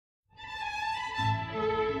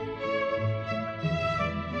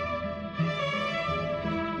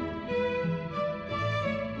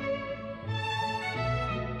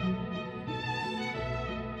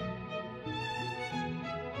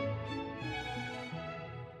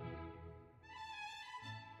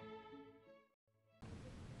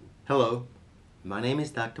Hello, my name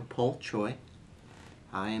is Dr. Paul Choi.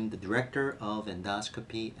 I am the Director of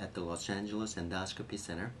Endoscopy at the Los Angeles Endoscopy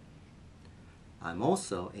Center. I'm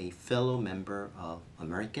also a fellow member of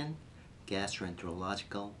American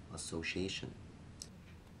Gastroenterological Association.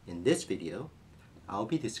 In this video, I'll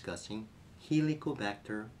be discussing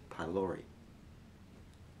Helicobacter pylori.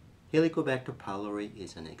 Helicobacter pylori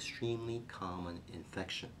is an extremely common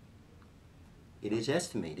infection. It is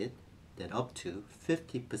estimated that up to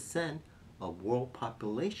 50% of world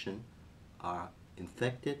population are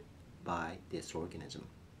infected by this organism.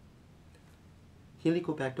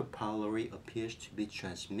 Helicobacter pylori appears to be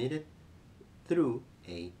transmitted through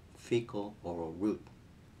a fecal-oral route.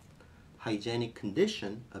 Hygienic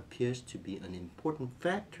condition appears to be an important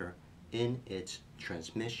factor in its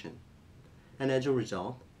transmission, and as a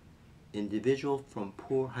result, individuals from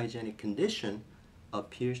poor hygienic condition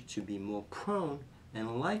appears to be more prone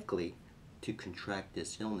and likely to contract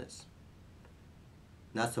this illness.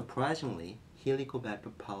 Not surprisingly,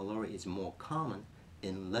 Helicobacter pylori is more common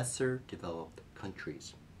in lesser developed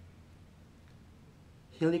countries.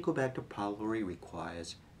 Helicobacter pylori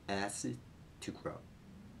requires acid to grow.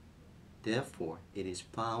 Therefore, it is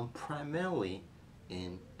found primarily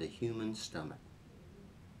in the human stomach.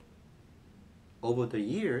 Over the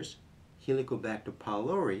years, Helicobacter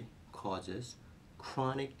pylori causes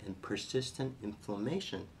chronic and persistent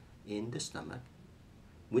inflammation in the stomach,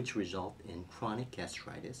 which result in chronic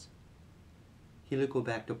gastritis.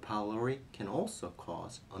 Helicobacter pylori can also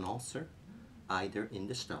cause an ulcer, either in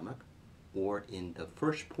the stomach or in the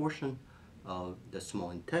first portion of the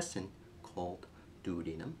small intestine called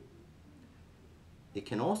duodenum. It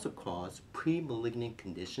can also cause pre-malignant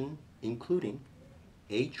condition including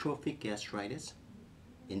atrophic gastritis,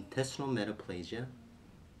 intestinal metaplasia,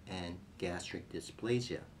 and gastric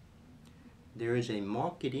dysplasia. There is a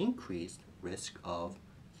marked increased risk of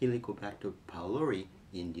Helicobacter pylori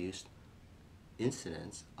induced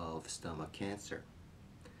incidence of stomach cancer.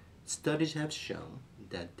 Studies have shown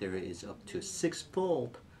that there is up to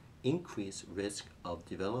 6-fold increased risk of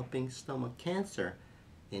developing stomach cancer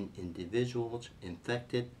in individuals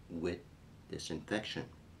infected with this infection.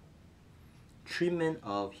 Treatment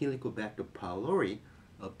of Helicobacter pylori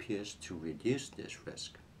appears to reduce this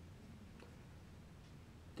risk.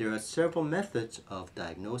 There are several methods of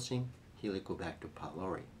diagnosing Helicobacter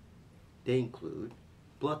pylori. They include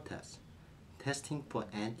blood tests, testing for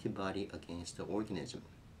antibody against the organism.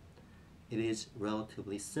 It is a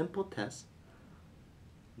relatively simple test,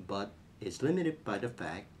 but is limited by the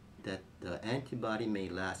fact that the antibody may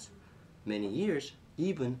last many years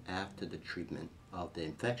even after the treatment of the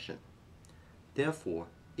infection. Therefore,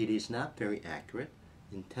 it is not very accurate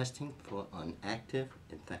in testing for an active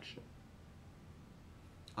infection.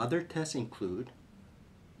 Other tests include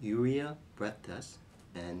urea breath test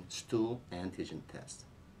and stool antigen test.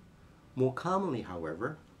 More commonly,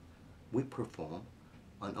 however, we perform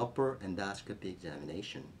an upper endoscopy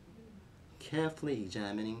examination, carefully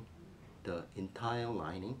examining the entire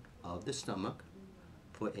lining of the stomach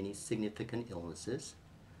for any significant illnesses,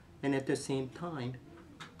 and at the same time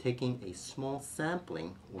taking a small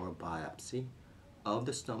sampling or a biopsy of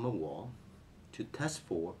the stomach wall to test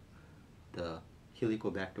for the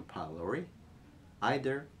Helicobacter pylori,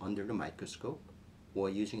 either under the microscope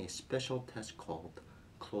or using a special test called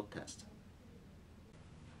CLO test.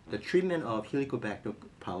 The treatment of Helicobacter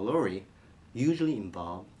pylori usually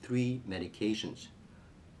involve 3 medications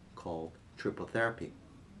called triple therapy.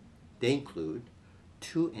 They include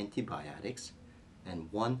 2 antibiotics and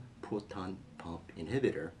 1 proton pump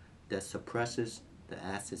inhibitor that suppresses the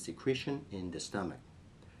acid secretion in the stomach.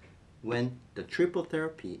 When the triple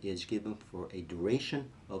therapy is given for a duration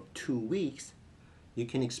of 2 weeks, you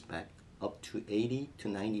can expect up to 80 to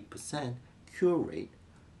 90% cure rate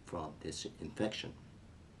from this infection.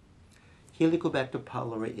 Helicobacter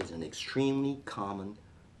pylori is an extremely common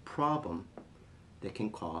problem that can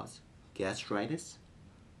cause gastritis,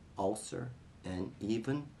 ulcer, and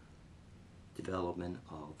even development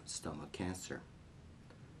of stomach cancer.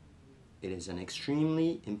 It is an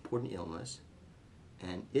extremely important illness,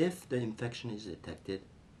 and if the infection is detected,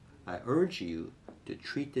 I urge you to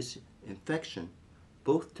treat this infection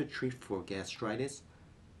both to treat for gastritis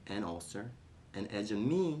and ulcer, and as a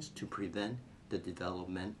means to prevent the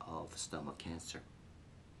development of stomach cancer.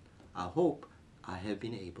 I hope I have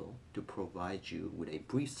been able to provide you with a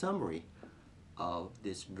brief summary of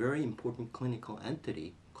this very important clinical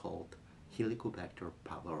entity called Helicobacter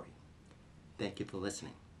pylori. Thank you for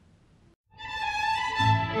listening.